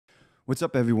What's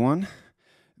up, everyone?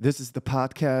 This is the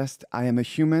podcast, I Am a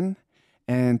Human,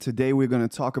 and today we're going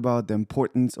to talk about the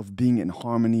importance of being in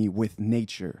harmony with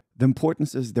nature. The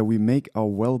importance is that we make our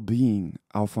well-being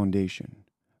our foundation.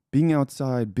 Being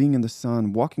outside, being in the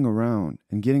sun, walking around,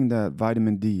 and getting that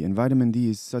vitamin D. And vitamin D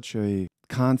is such a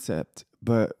concept,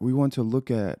 but we want to look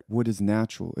at what is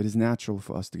natural. It is natural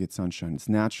for us to get sunshine. It's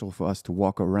natural for us to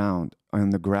walk around on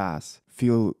the grass,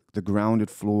 feel the grounded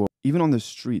floor, even on the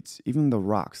streets, even the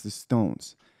rocks, the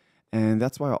stones. And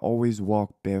that's why I always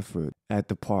walk barefoot at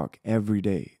the park every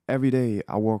day. Every day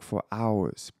I walk for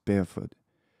hours barefoot.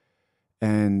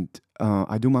 And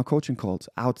I do my coaching calls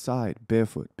outside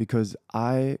barefoot because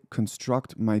I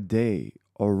construct my day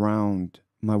around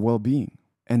my well-being.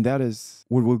 And that is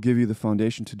what will give you the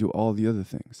foundation to do all the other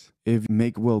things. If you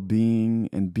make well-being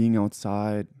and being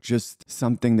outside just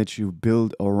something that you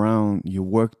build around your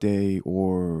workday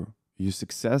or your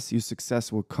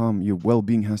success will come. Your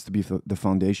well-being has to be the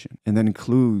foundation. And that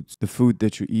includes the food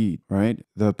that you eat, right?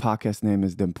 The podcast name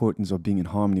is The Importance of Being in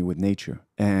Harmony with Nature.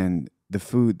 And the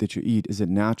food that you eat, is it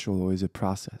natural or is it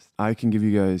processed? I can give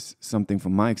you guys something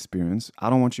from my experience. I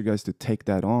don't want you guys to take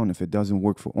that on if it doesn't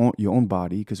work for your own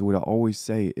body, because what I always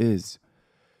say is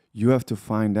you have to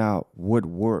find out what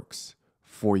works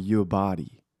for your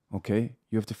body, okay?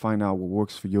 You have to find out what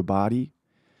works for your body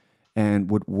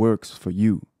and what works for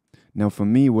you. Now, for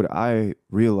me, what I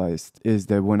realized is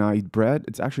that when I eat bread,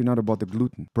 it's actually not about the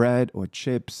gluten. Bread or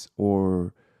chips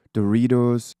or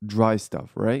Doritos, dry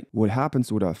stuff, right? What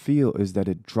happens, what I feel is that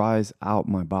it dries out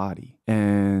my body.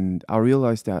 And I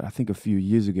realized that I think a few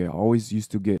years ago, I always used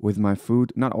to get with my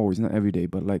food, not always, not every day,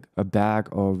 but like a bag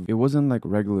of, it wasn't like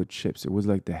regular chips. It was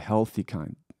like the healthy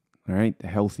kind, right? The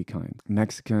healthy kind.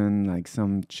 Mexican, like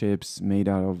some chips made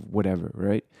out of whatever,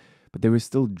 right? But they were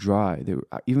still dry. They were,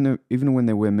 even when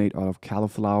they were made out of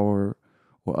cauliflower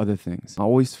or other things. I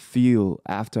always feel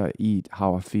after I eat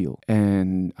how I feel.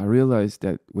 And I realized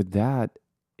that with that,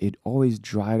 it always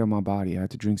dried on my body. I had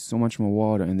to drink so much more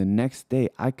water. And the next day,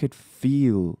 I could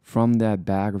feel from that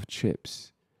bag of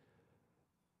chips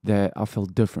that I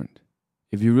felt different.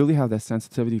 If you really have that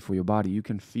sensitivity for your body, you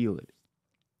can feel it.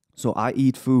 So I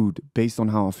eat food based on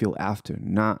how I feel after,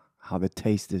 not how the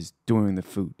taste is during the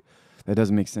food. That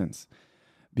doesn't make sense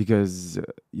because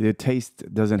the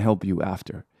taste doesn't help you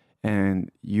after. And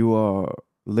you are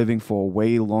living for a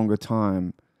way longer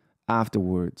time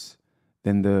afterwards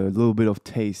than the little bit of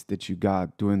taste that you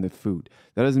got during the food.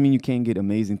 That doesn't mean you can't get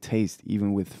amazing taste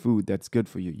even with food that's good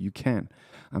for you. You can.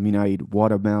 I mean, I eat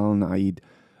watermelon, I eat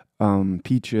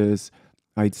peaches,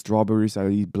 I eat strawberries, I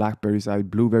eat blackberries, I eat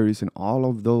blueberries, and all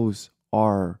of those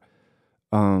are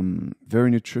very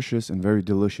nutritious and very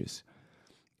delicious.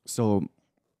 So,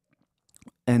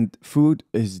 and food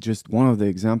is just one of the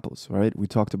examples, right? We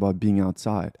talked about being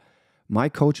outside. My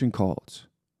coaching calls,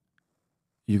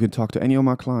 you can talk to any of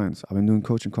my clients. I've been doing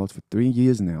coaching calls for 3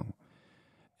 years now.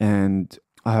 And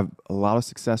I have a lot of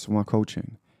success with my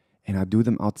coaching. And I do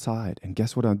them outside. And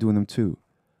guess what I'm doing them too?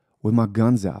 With my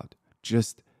guns out,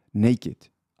 just naked.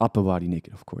 Upper body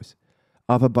naked, of course.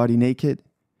 Upper body naked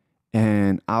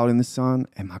and out in the sun.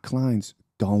 And my clients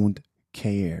don't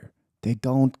care. They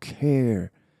don't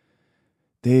care.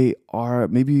 They are,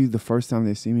 maybe the first time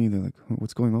they see me, they're like,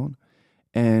 what's going on?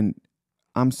 And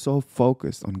I'm so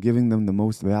focused on giving them the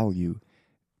most value.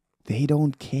 They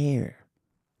don't care.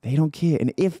 They don't care.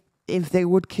 And if they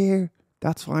would care,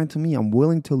 that's fine to me. I'm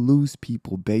willing to lose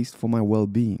people based for my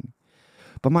well-being.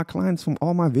 But my clients from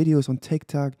all my videos on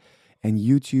TikTok and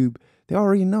YouTube, they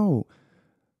already know.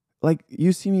 Like,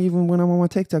 you see me even when I'm on my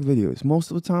TikTok videos. Most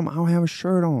of the time, I don't have a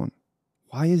shirt on.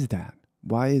 Why is that?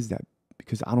 Why is that?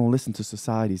 Because I don't listen to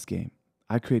society's game.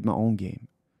 I create my own game.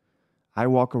 I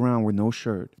walk around with no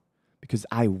shirt because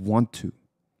I want to.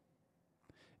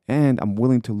 And I'm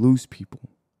willing to lose people.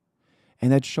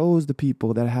 And that shows the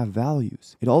people that have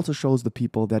values. It also shows the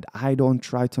people that I don't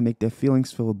try to make their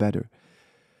feelings feel better,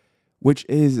 which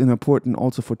is important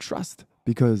also for trust,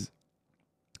 because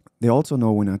they also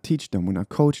know when I teach them, when I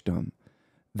coach them,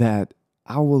 that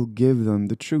I will give them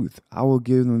the truth. I will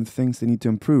give them the things they need to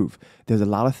improve. There's a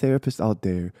lot of therapists out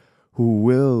there who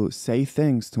will say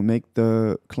things to make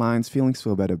the client's feelings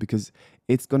feel better because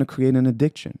it's going to create an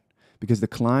addiction, because the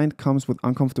client comes with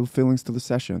uncomfortable feelings to the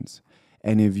sessions.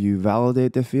 And if you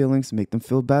validate their feelings, make them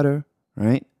feel better,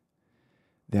 right?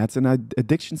 That's an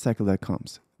addiction cycle that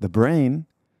comes. The brain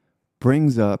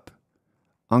brings up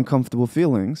uncomfortable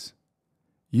feelings.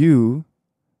 You,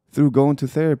 through going to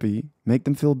therapy, make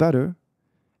them feel better.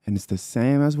 And it's the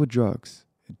same as with drugs.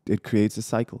 It creates a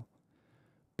cycle.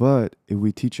 But if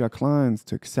we teach our clients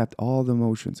to accept all the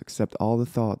emotions, accept all the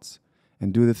thoughts,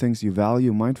 and do the things you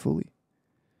value mindfully,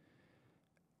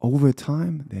 over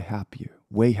time, they're happier,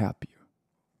 way happier.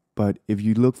 But if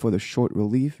you look for the short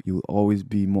relief, you'll always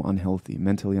be more unhealthy,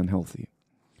 mentally unhealthy.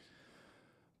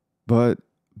 But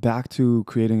back to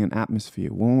creating an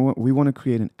atmosphere. We want to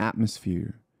create an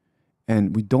atmosphere,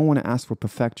 and we don't want to ask for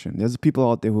perfection. There's people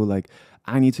out there who are like,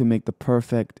 I need to make the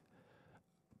perfect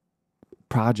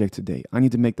project today. I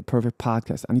need to make the perfect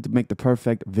podcast. I need to make the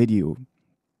perfect video.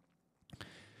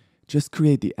 Just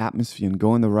create the atmosphere and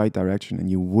go in the right direction,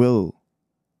 and you will,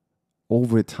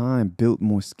 over time, build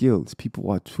more skills. People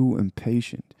are too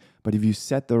impatient. But if you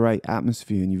set the right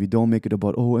atmosphere and if you don't make it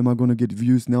about, oh, am I going to get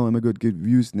views now? Am I going to get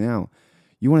views now?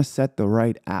 You want to set the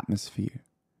right atmosphere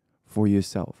for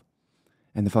yourself.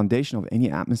 And the foundation of any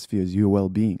atmosphere is your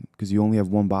well-being, because you only have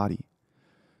one body.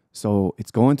 So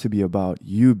it's going to be about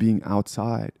you being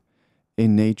outside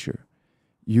in nature,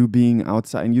 you being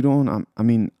outside. And you don't, I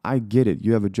mean, I get it.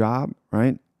 You have a job,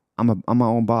 right? I'm my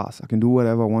own boss. I can do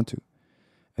whatever I want to.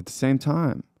 At the same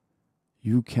time,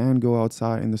 you can go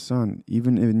outside in the sun,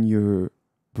 even in your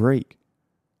break.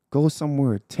 Go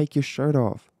somewhere. Take your shirt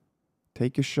off.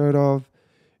 Take your shirt off.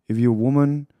 If you're a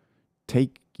woman,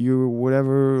 take your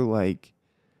whatever, like,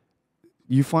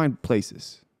 you find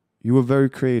places. You are very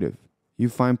creative. You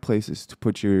find places to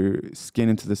put your skin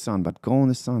into the sun, but go in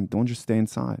the sun. Don't just stay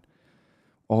inside.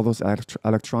 All those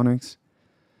electronics.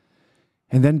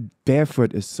 And then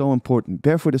barefoot is so important.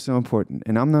 Barefoot is so important.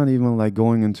 And I'm not even like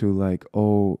going into like,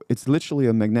 oh, it's literally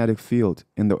a magnetic field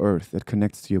in the earth that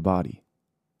connects to your body.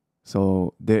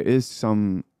 So there is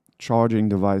some charging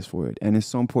device for it. And it's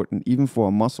so important, even for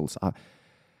our muscles.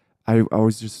 I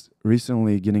was just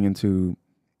recently getting into,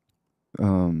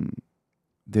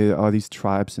 there are these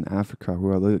tribes in Africa who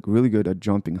are really good at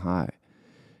jumping high.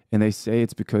 And they say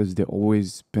it's because they've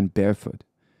always been barefoot.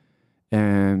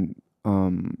 And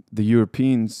the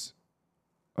Europeans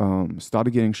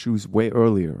started getting shoes way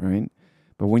earlier, right?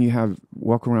 But when you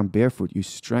walk around barefoot, you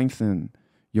strengthen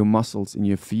your muscles in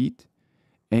your feet,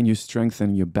 and you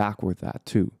strengthen your back with that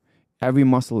too. Every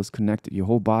muscle is connected. Your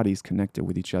whole body is connected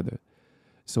with each other.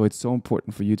 So it's so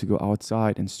important for you to go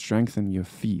outside and strengthen your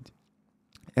feet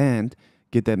and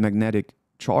get that magnetic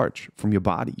charge from your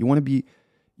body. You want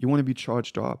to be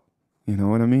charged up. You know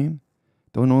what I mean?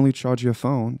 Don't only charge your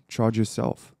phone, charge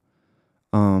yourself.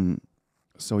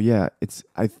 So yeah,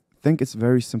 I think it's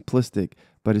very simplistic,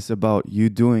 but it's about you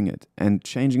doing it, and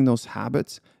changing those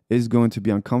habits is going to be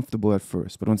uncomfortable at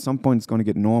first, but at some point it's going to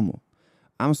get normal.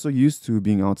 I'm so used to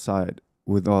being outside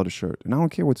without a shirt, and I don't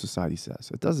care what society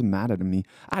says. It doesn't matter to me.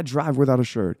 I drive without a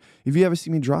shirt. If you ever see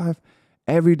me drive,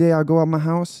 every day I go out my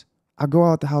house, I go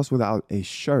out the house without a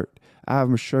shirt. I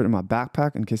have a shirt in my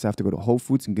backpack in case I have to go to Whole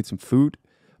Foods and get some food,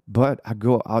 but I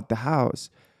go out the house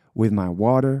with my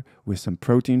water, with some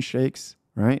protein shakes,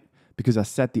 right? Because I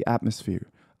set the atmosphere.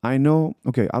 I know,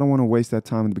 okay, I don't want to waste that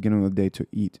time at the beginning of the day to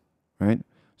eat, right?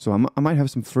 So I might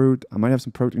have some fruit, I might have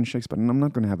some protein shakes, but I'm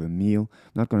not going to have a meal.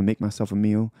 I'm not going to make myself a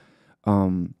meal.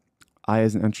 I,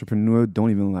 as an entrepreneur, don't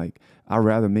even I'd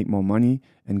rather make more money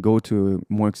and go to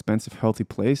a more expensive, healthy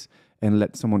place and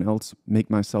let someone else make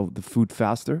myself the food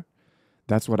faster.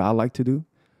 That's what I like to do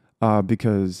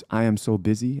because I am so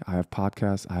busy. I have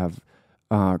podcasts, I have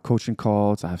coaching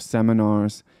calls, I have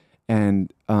seminars,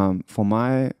 and for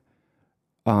my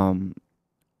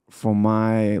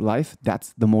life,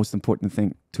 that's the most important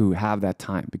thing, to have that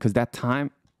time, because that time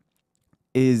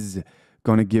is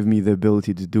going to give me the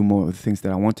ability to do more of the things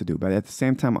that I want to do. But at the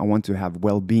same time, I want to have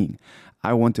well-being.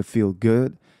 I want to feel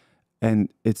good,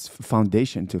 and it's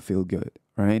foundation to feel good,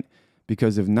 right?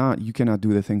 Because if not, you cannot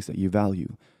do the things that you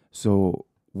value. So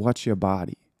watch your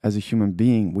body. As a human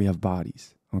being, we have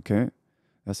bodies, okay?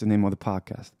 That's the name of the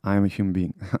podcast. I am a human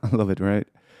being. I love it, right?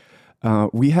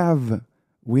 We have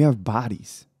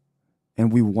bodies,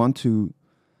 and we want to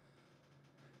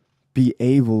be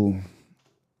able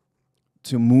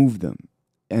to move them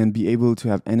and be able to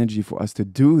have energy for us to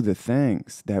do the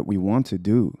things that we want to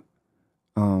do.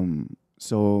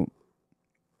 So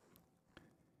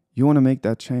you want to make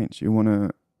that change. You want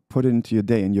to put it into your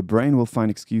day, and your brain will find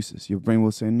excuses. Your brain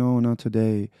will say, no, not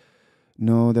today.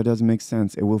 No, that doesn't make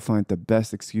sense. It will find the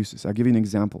best excuses. I'll give you an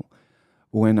example.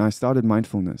 When I started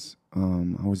mindfulness,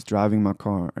 I was driving my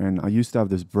car, and I used to have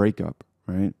this breakup,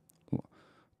 right?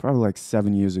 Probably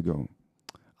 7 years ago.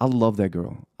 I love that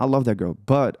girl.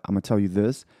 But I'm going to tell you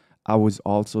this. I was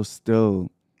also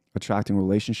still attracting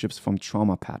relationships from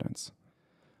trauma patterns.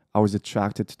 I was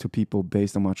attracted to people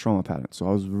based on my trauma patterns. So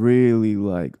I was really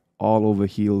all over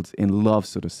heels in love,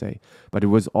 so to say. But it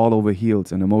was all over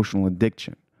heels in emotional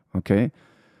addiction, okay?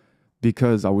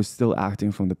 Because I was still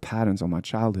acting from the patterns of my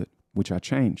childhood, which I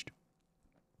changed.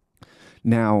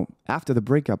 Now, after the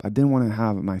breakup, I didn't want to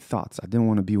have my thoughts. I didn't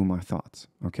want to be with my thoughts.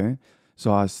 Okay.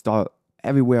 So I start,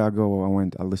 everywhere I go,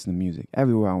 I listen to music.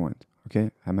 Everywhere I went. Okay.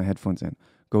 I had my headphones in.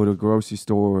 Go to the grocery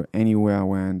store, anywhere I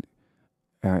went,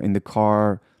 in the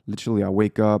car. Literally, I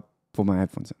wake up, put my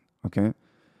headphones in. Okay.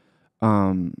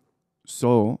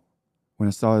 So when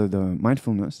I started the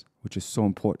mindfulness, which is so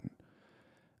important,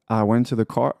 I went to the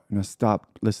car and I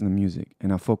stopped listening to music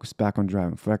and I focused back on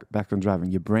driving, back on driving.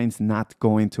 Your brain's not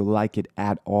going to like it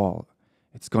at all.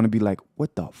 It's going to be like,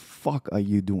 what the fuck are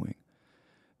you doing?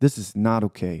 This is not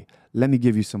okay. Let me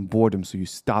give you some boredom so you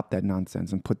stop that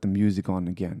nonsense and put the music on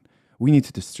again. We need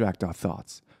to distract our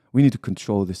thoughts. We need to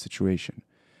control the situation.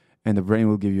 And the brain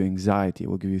will give you anxiety. It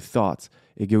will give you thoughts.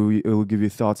 It will give you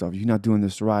thoughts of, you're not doing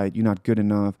this right. You're not good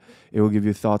enough. It will give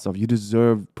you thoughts of, you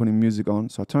deserve putting music on.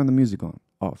 So I turn the music on,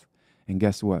 off. And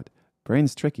guess what?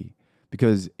 Brain's tricky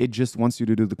because it just wants you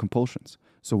to do the compulsions.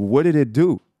 So what did it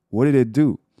do? What did it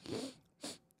do?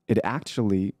 It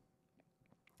actually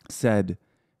said,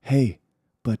 hey,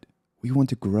 but we want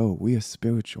to grow. We are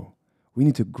spiritual. We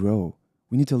need to grow.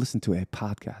 We need to listen to a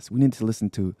podcast. We need to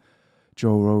listen to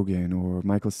Joe Rogan or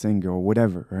Michael Singer or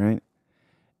whatever, right?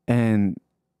 And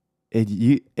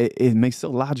it makes so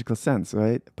logical sense,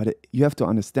 right? But you have to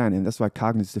understand, and that's why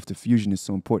cognitive diffusion is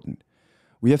so important.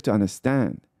 We have to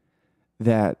understand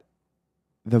that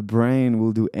the brain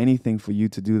will do anything for you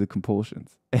to do the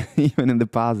compulsions, even in the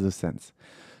positive sense.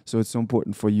 So it's so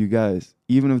important for you guys,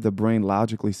 even if the brain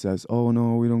logically says, oh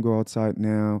no, we don't go outside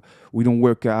now, we don't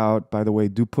work out. By the way,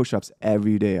 do push-ups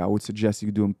every day. I would suggest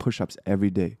you doing push-ups every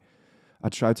day. I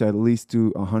try to at least do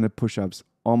 100 push-ups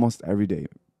almost every day,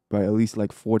 but at least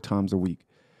like 4 times a week,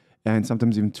 and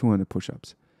sometimes even 200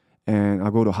 push-ups. And I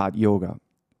go to hot yoga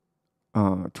 2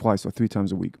 or 3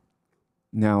 times a week.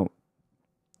 Now,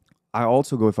 I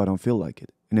also go if I don't feel like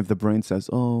it. And if the brain says,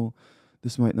 oh,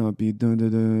 this might not be,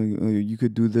 you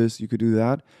could do this, you could do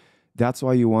that. That's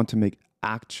why you want to make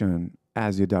action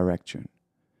as your direction,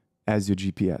 as your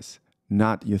GPS,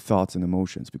 not your thoughts and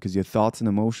emotions, because your thoughts and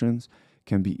emotions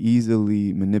can be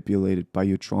easily manipulated by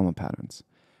your trauma patterns.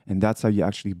 And that's how you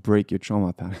actually break your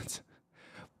trauma patterns,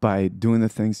 by doing the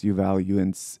things you value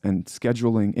and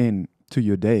scheduling in to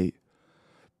your day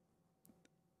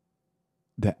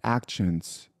the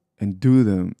actions and do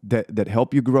them that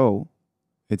help you grow.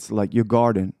 It's like your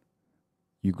garden.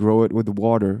 You grow it with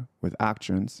water, with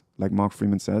actions, like Mark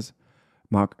Freeman says.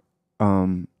 But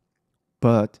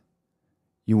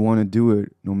you want to do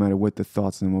it no matter what the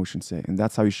thoughts and emotions say. And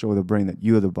that's how you show the brain that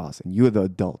you're the boss and you're the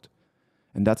adult.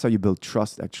 And that's how you build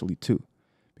trust actually too.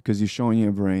 Because you're showing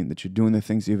your brain that you're doing the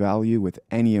things you value with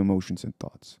any emotions and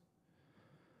thoughts.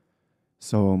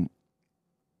 So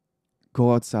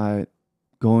go outside,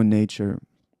 go in nature,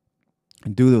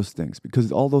 and do those things.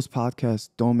 Because all those podcasts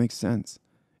don't make sense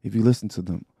if you listen to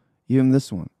them. Even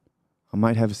this one. I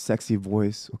might have a sexy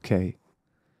voice, okay.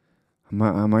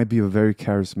 I might be a very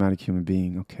charismatic human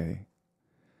being, okay.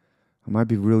 I might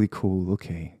be really cool,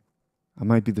 okay. I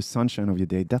might be the sunshine of your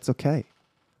day, that's okay.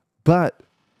 But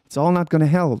it's all not going to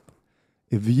help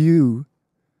if you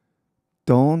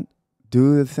don't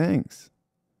do the things.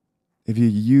 If you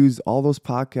use all those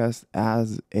podcasts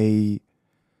as a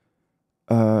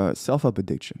self-help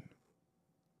addiction,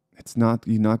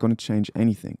 you're not going to change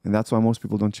anything. And that's why most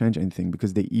people don't change anything,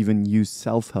 because they even use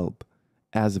self-help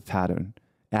as a pattern,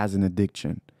 as an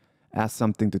addiction, as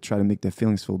something to try to make their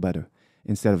feelings feel better,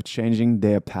 instead of changing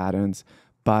their patterns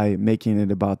by making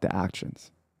it about the actions.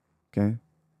 Okay?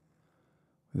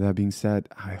 With that being said,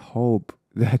 I hope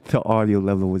that the audio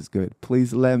level was good.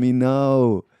 Please let me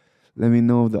know. Let me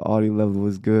know if the audio level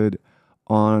was good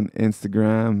on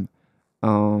Instagram.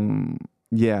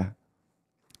 Yeah.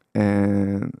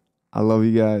 And I love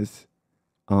you guys.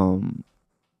 I'll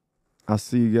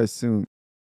see you guys soon.